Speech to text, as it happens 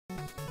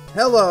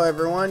Hello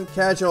everyone,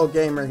 Casual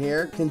Gamer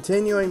here,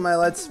 continuing my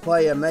Let's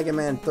Play of Mega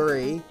Man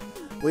 3.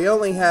 We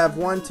only have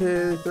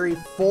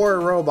 4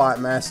 Robot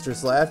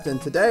Masters left,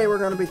 and today we're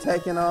going to be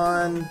taking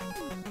on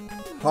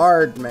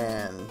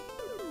Hardman.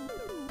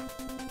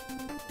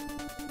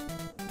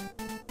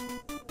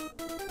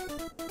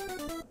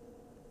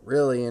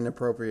 Really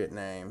inappropriate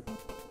name.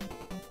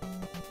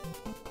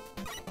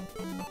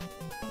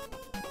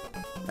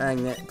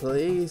 Magnet,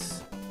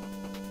 please.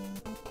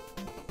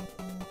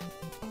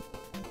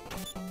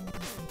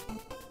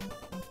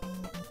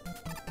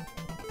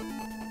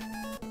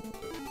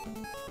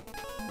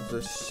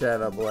 Just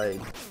Shadow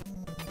Blade.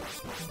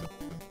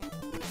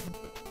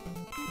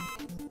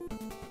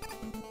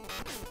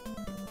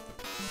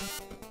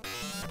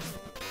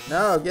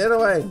 No, get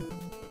away.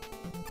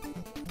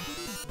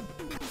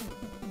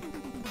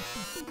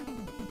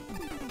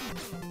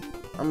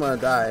 I'm gonna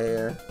die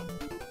here.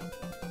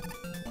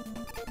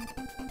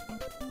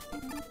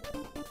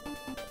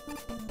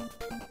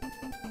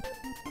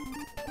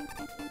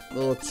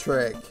 Little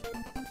trick.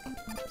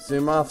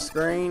 Zoom off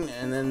screen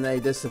and then they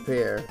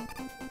disappear.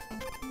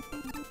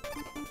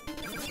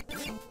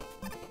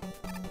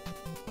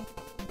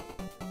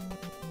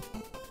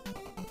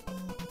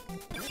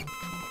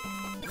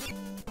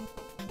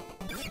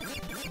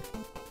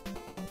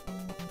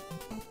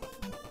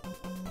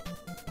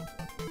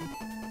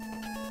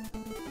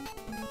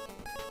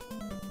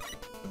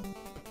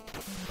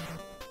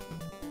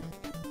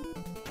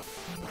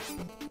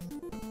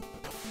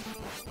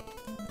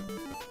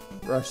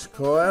 Rush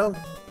coil.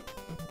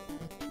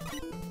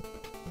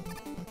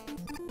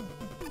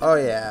 Oh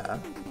yeah,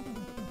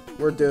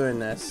 we're doing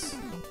this.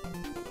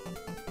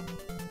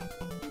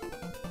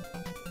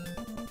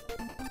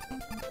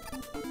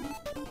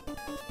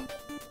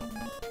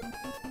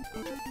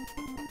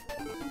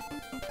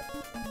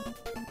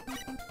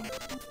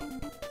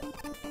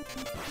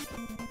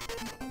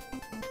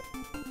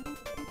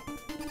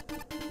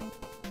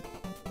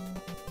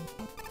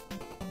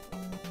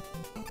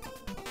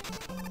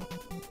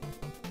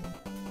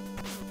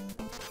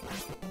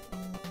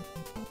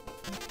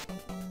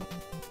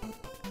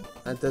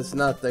 That does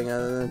nothing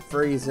other than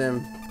freeze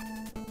him.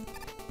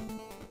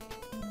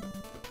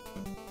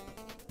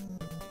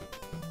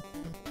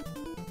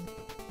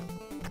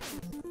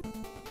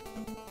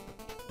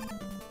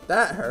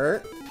 That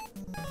hurt.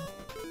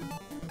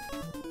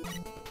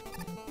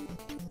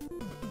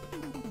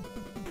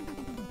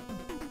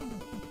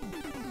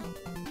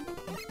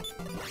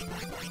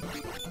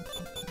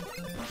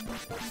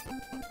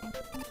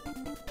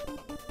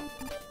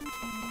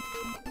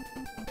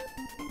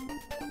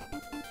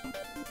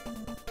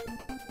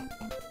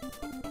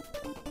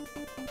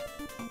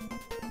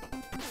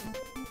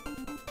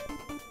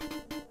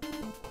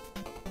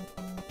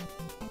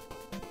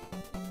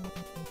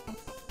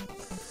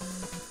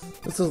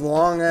 This is a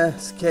long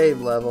ass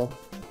cave level.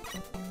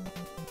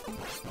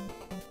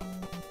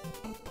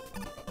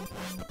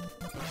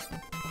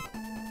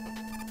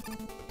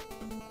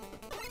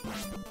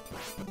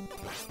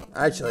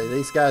 Actually,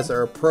 these guys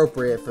are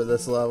appropriate for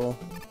this level.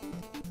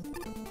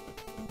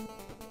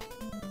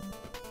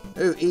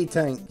 Ooh,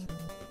 E-Tank.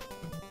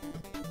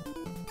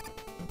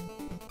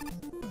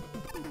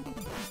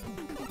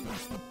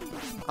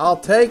 I'll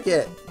take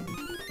it.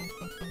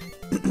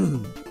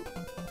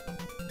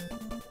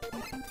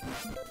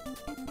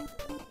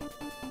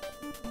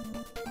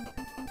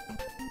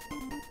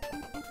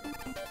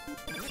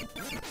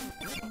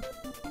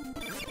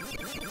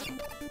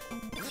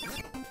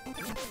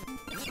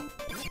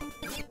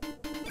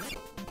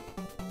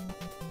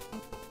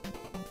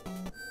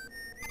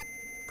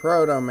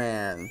 Proto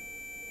Man.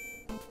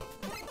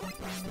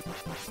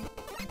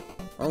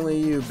 Only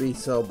you be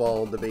so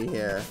bold to be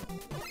here.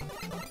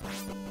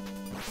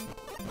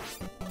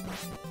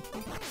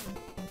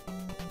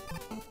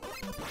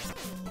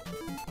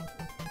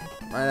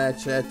 Might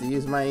actually have to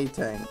use my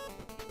E-Tank.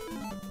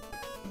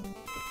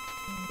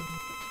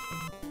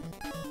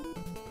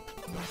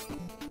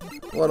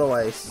 What a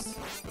waste.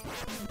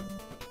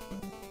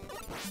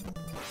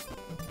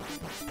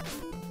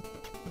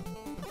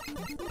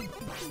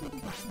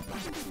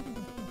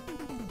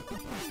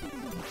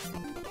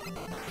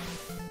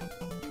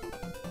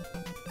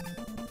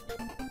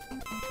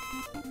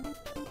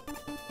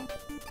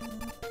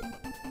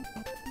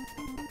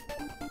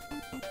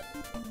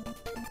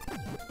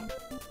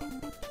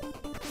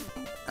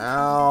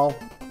 Ow.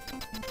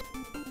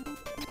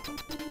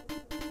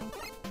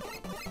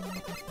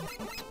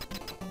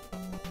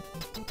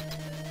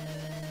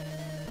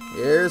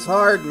 Here's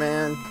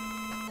Hardman.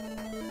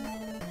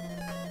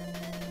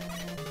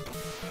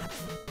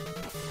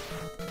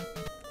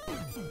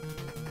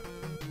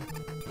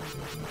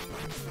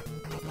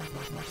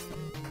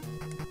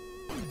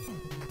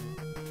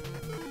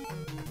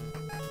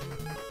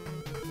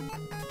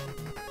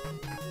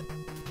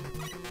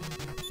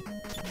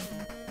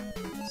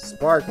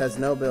 Spark has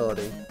no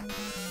ability.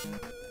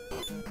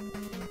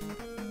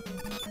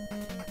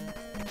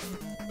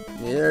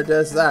 Neither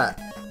does that.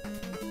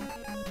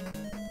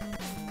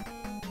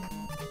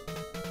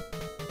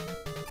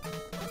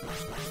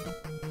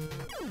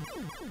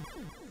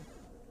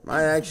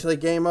 Might actually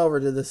game over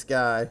to this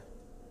guy.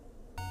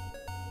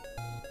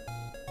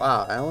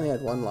 Wow, I only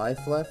had 1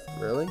 life left?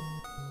 Really?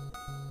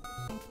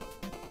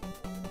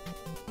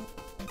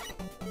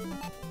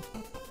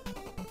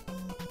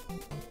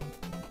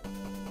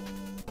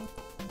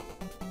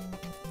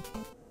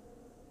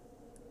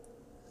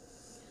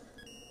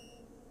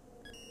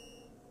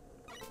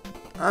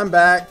 I'm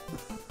back.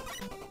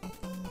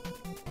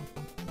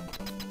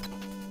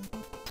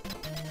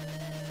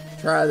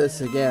 Try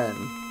this again.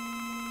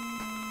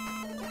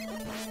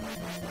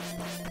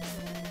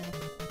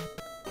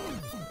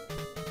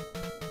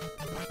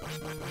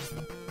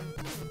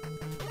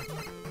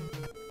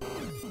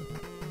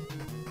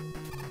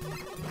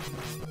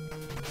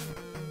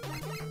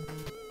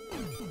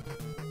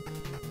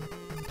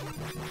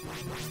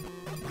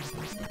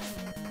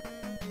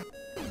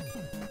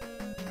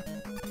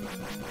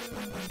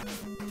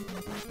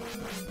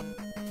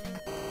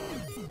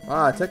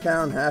 Wow, I took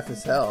down half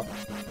his health.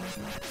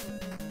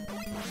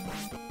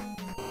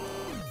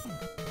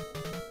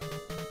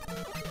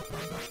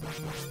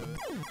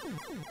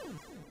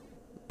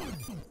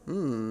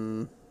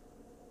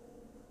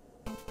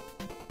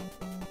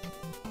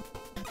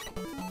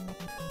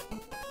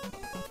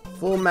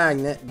 Full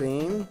magnet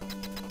beam.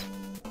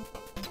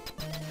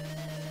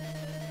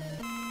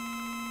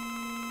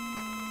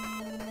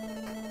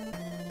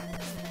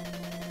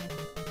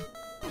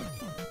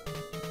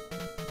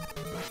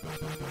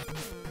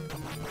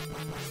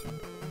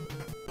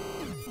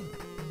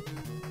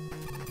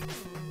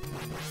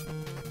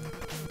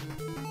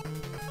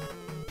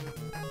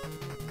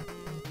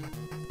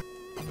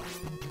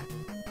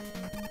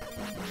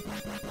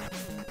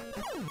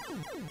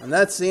 And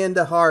that's the end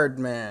of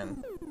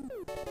Hardman.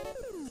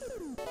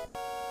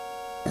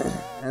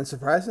 And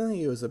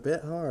surprisingly, it was a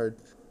bit hard.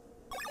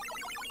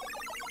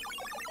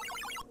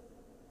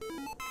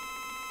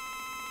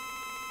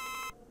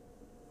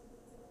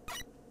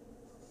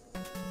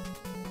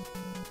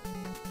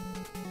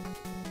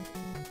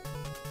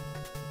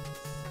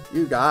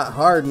 You got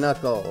Hard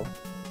Knuckle.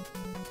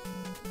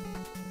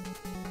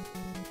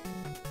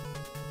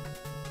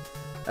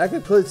 That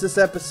concludes this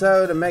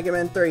episode of Mega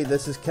Man 3.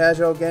 This is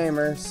Casual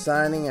Gamer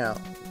signing out.